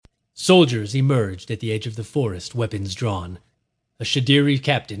Soldiers emerged at the edge of the forest, weapons drawn. A Shadiri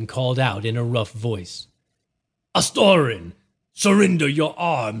captain called out in a rough voice, "Astorin, surrender your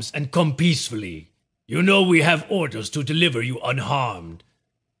arms and come peacefully. You know we have orders to deliver you unharmed."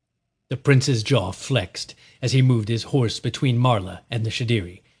 The prince's jaw flexed as he moved his horse between Marla and the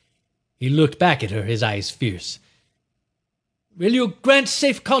Shadiri. He looked back at her, his eyes fierce. "Will you grant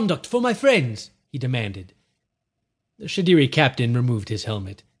safe conduct for my friends?" he demanded. The Shadiri captain removed his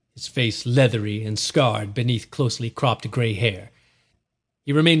helmet, his face leathery and scarred beneath closely cropped gray hair.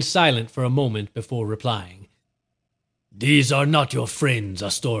 He remained silent for a moment before replying. "These are not your friends,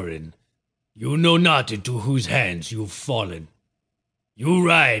 Astorin. You know not into whose hands you've fallen. You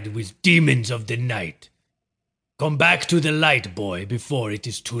ride with demons of the night. Come back to the light, boy, before it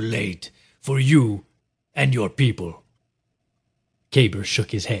is too late for you and your people." Kaber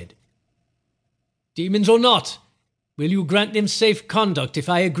shook his head. "Demons or not, will you grant them safe conduct if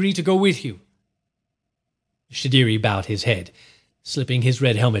I agree to go with you?" Shadiri bowed his head, slipping his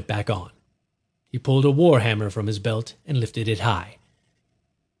red helmet back on. He pulled a warhammer from his belt and lifted it high.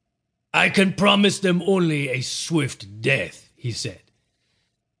 "I can promise them only a swift death," he said.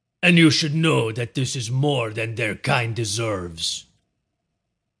 "And you should know that this is more than their kind deserves."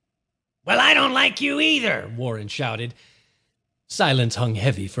 "Well, I don't like you either," Warren shouted. Silence hung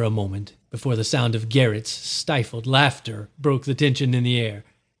heavy for a moment before the sound of Garrett's stifled laughter broke the tension in the air.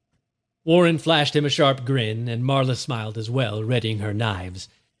 Warren flashed him a sharp grin, and Marla smiled as well, readying her knives.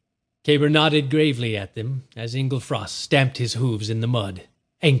 Kaber nodded gravely at them as Inglefrost stamped his hooves in the mud,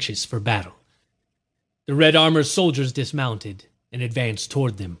 anxious for battle. The red-armored soldiers dismounted and advanced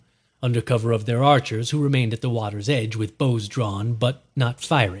toward them, under cover of their archers who remained at the water's edge with bows drawn but not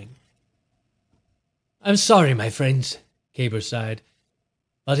firing. "I'm sorry, my friends," Kaber sighed,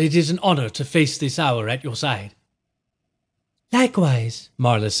 "but it is an honor to face this hour at your side." "Likewise,"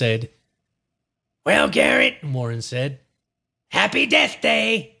 Marla said. "Well, Garrett," Warren said, "Happy Death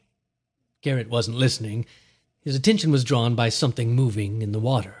Day!" Garrett wasn't listening. His attention was drawn by something moving in the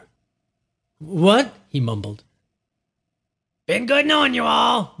water. "What?" he mumbled. "Been good knowing you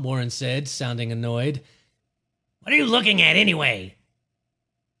all," Warren said, sounding annoyed. "What are you looking at, anyway?"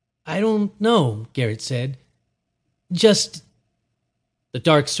 "I don't know," Garrett said. "Just—" The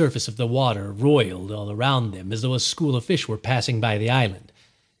dark surface of the water roiled all around them as though a school of fish were passing by the island.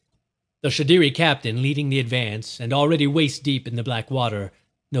 The Shadiri captain, leading the advance and already waist-deep in the black water,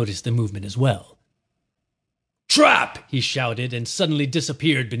 noticed the movement as well. "Trap!" he shouted, and suddenly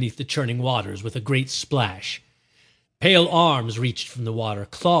disappeared beneath the churning waters with a great splash. Pale arms reached from the water,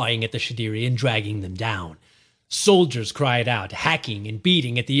 clawing at the Shadiri and dragging them down. Soldiers cried out, hacking and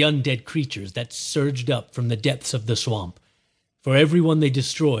beating at the undead creatures that surged up from the depths of the swamp. For every one they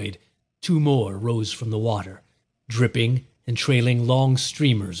destroyed, two more rose from the water, dripping and trailing long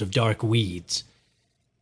streamers of dark weeds.